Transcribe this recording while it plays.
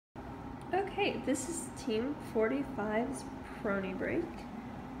Okay, this is Team 45's Prony break.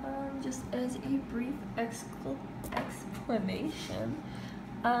 Just as a brief explanation,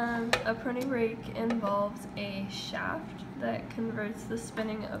 a Prony brake involves a shaft that converts the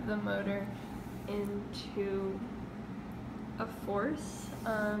spinning of the motor into a force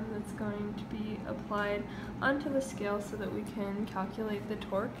that's going to be applied onto the scale so that we can calculate the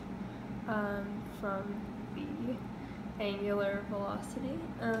torque from the angular velocity.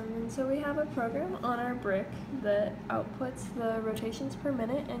 And so we have a program on our brick that outputs the rotations per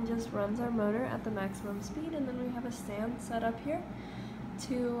minute and just runs our motor at the maximum speed, and then we have a stand set up here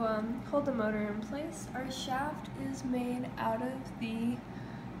to hold the motor in place. Our shaft is made out of the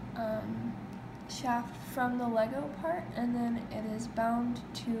shaft from the Lego part, and then it is bound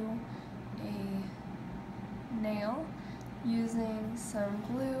to a nail using some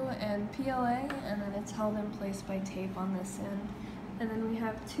glue and PLA, and then it's held in place by tape on this end. And then we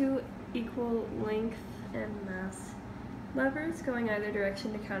have two equal length and mass levers going either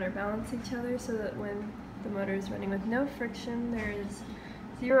direction to counterbalance each other so that when the motor is running with no friction, there is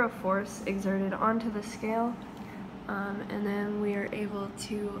zero force exerted onto the scale. And then we are able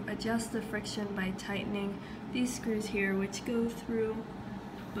to adjust the friction by tightening these screws here, which go through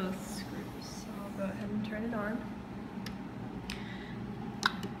both screws. So I'll go ahead and turn it on.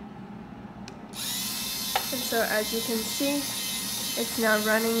 And so as you can see, it's now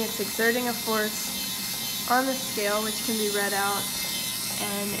running, it's exerting a force on the scale, which can be read out,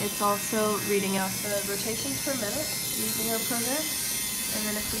 and it's also reading out the rotations per minute using our program. And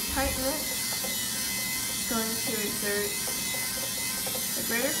then if we tighten it, it's going to exert a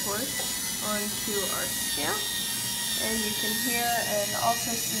greater force onto our scale. And you can hear and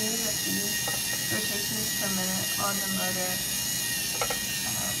also see that the rotations per minute on the motor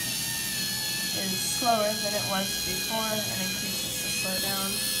is slower than it was before and increases the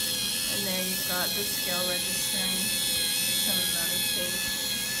slowdown. And there you've got the scale registering